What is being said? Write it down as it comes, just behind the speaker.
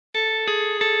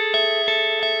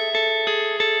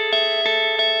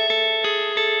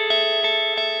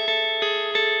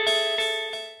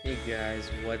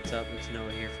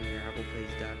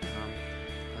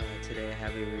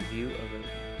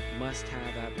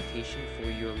must-have application for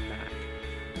your Mac.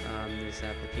 This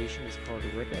application is called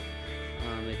RipIt.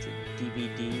 It's a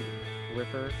DVD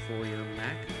ripper for your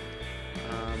Mac.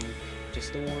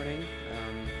 Just a warning,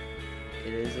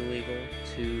 it is illegal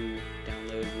to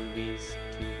download movies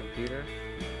to your computer,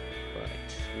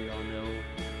 but we all know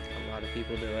a lot of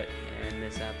people do it, and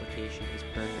this application is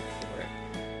perfect for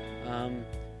it.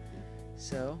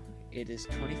 So it is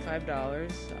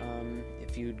 $25.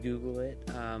 If you would Google it,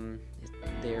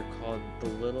 they're called the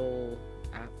Little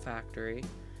App Factory.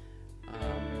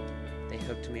 They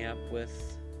hooked me up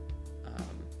with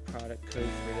product code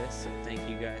for this, so thank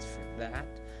you guys for that.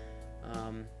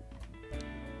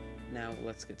 Now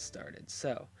let's get started.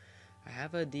 So I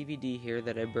have a DVD here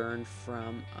that I burned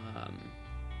from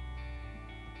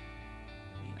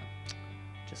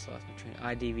just lost my train.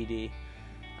 iDVD.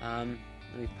 Let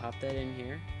me pop that in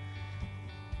here.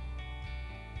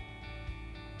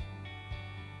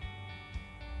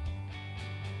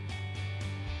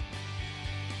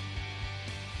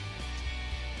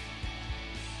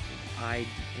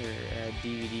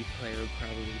 DVD player would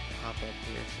probably pop up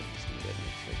here, so I'm just going to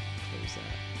make sure to close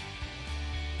that.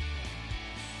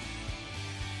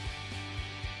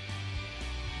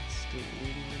 It's still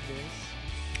reading the disc.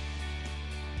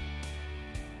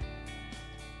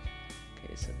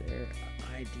 Okay, so there,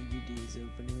 iDVD is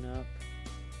opening up.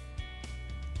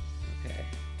 Okay.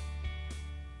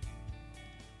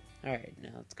 Alright,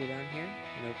 now let's go down here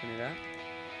and open it up.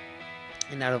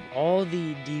 And out of all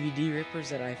the DVD rippers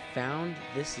that I found,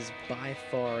 this is by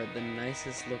far the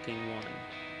nicest looking one.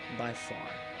 By far.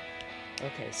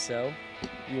 Okay, so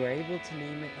you are able to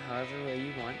name it however way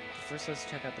you want. First, let's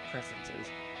check out the preferences.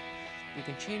 You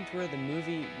can change where the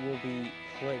movie will be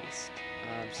placed.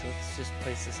 So let's just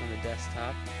place this on the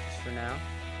desktop, just for now.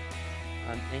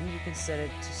 And you can set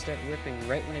it to start ripping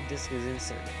right when a disc is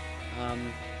inserted.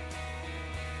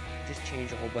 Just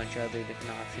change a whole bunch of other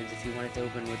different options. If you want it to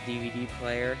open with DVD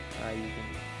player, you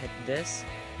can hit this,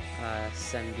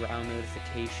 send ground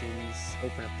notifications,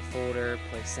 open up the folder,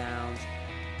 play sounds,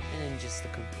 and then just the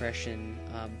compression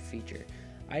feature.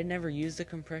 I never use the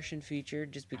compression feature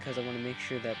just because I want to make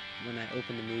sure that when I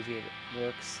open the movie it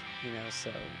works,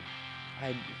 so I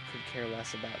could care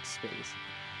less about space.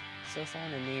 So if I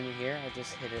want to name it here, I'll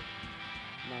just hit it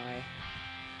my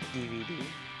DVD.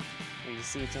 And you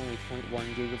see it's only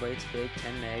 0.1 gigabytes big,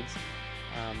 10 megs.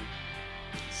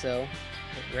 So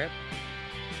hit rip.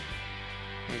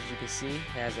 As you can see,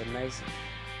 it has a nice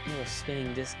little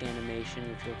spinning disc animation,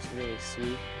 which looks really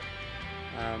sweet.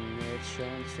 There it's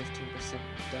showing 15%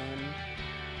 done.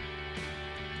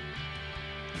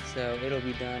 So it'll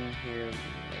be done here in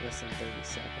less than 30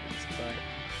 seconds, but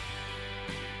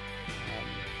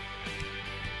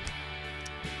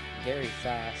very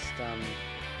fast.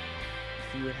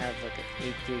 If you would have like an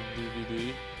 8 gig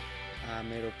DVD,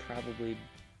 it'll probably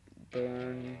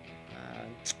burn,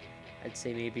 I'd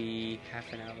say maybe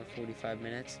half an hour, 45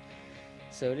 minutes.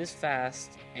 So it is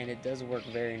fast, and it does work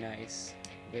very nice,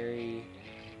 very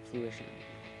fruition.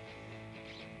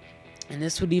 And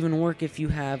this would even work if you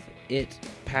have it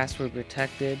password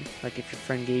protected, like if your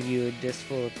friend gave you a disc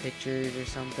full of pictures or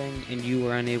something, and you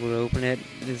were unable to open it,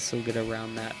 this will get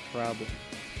around that problem.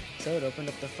 So it opened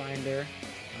up the Finder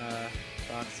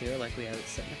box here, like we have it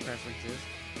set in the preferences.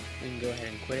 We can go ahead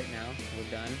and quit it now. We're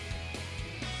done.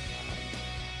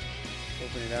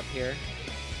 Open it up here.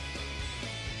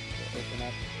 We'll open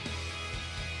up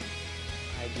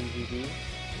iDVD,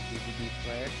 the DVD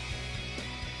player.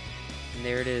 And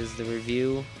there it is, the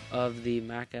review of the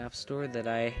Mac App Store that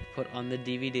I put on the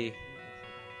DVD.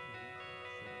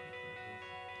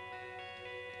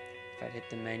 If I hit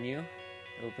the menu,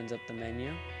 it opens up the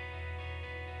menu.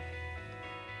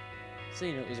 So,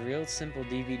 it was a real simple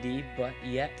DVD, but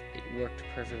yet it worked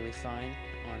perfectly fine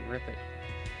on RipIt.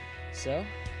 So,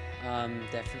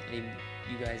 definitely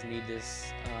you guys need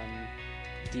this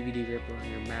DVD ripper on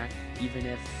your Mac, even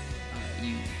if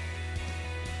you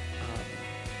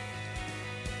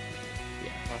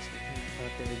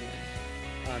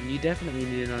you definitely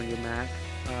need it on your Mac.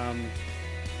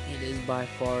 It is by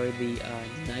far the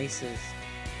nicest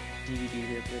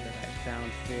DVD ripper that I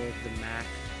found for the Mac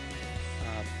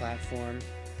platform.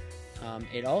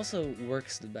 It also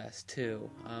works the best too.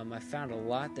 I found a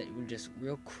lot that were just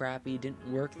real crappy, didn't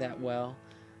work that well,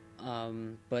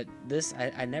 but this,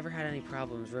 I never had any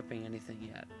problems ripping anything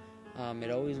yet.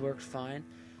 It always worked fine.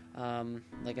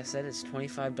 Like I said, it's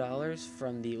 $25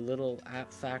 from the Little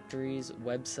App Factory's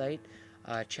website.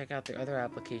 Check out their other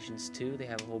applications too. They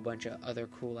have a whole bunch of other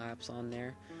cool apps on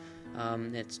there.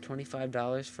 It's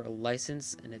 $25 for a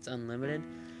license, and it's unlimited.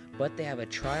 but they have a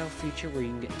trial feature where you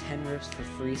can get 10 rips for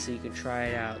free, so you can try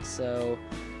it out. So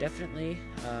definitely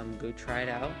go try it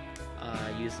out,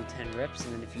 use the 10 rips,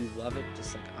 and then if you love it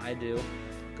just like I do,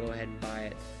 go ahead and buy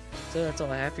it. So that's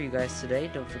all I have for you guys today.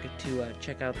 Don't forget to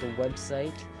check out the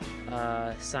website,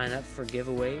 sign up for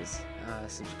giveaways,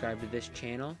 subscribe to this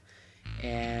channel,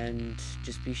 and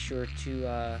just be sure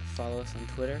to follow us on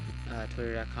Twitter,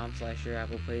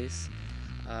 twitter.com/YourApplePlace,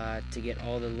 to get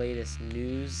all the latest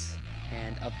news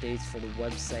and updates for the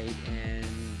website and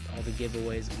all the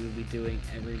giveaways that we'll be doing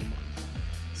every month.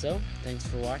 So thanks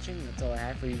for watching. That's all I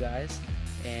have for you guys,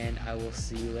 and I will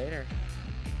see you later.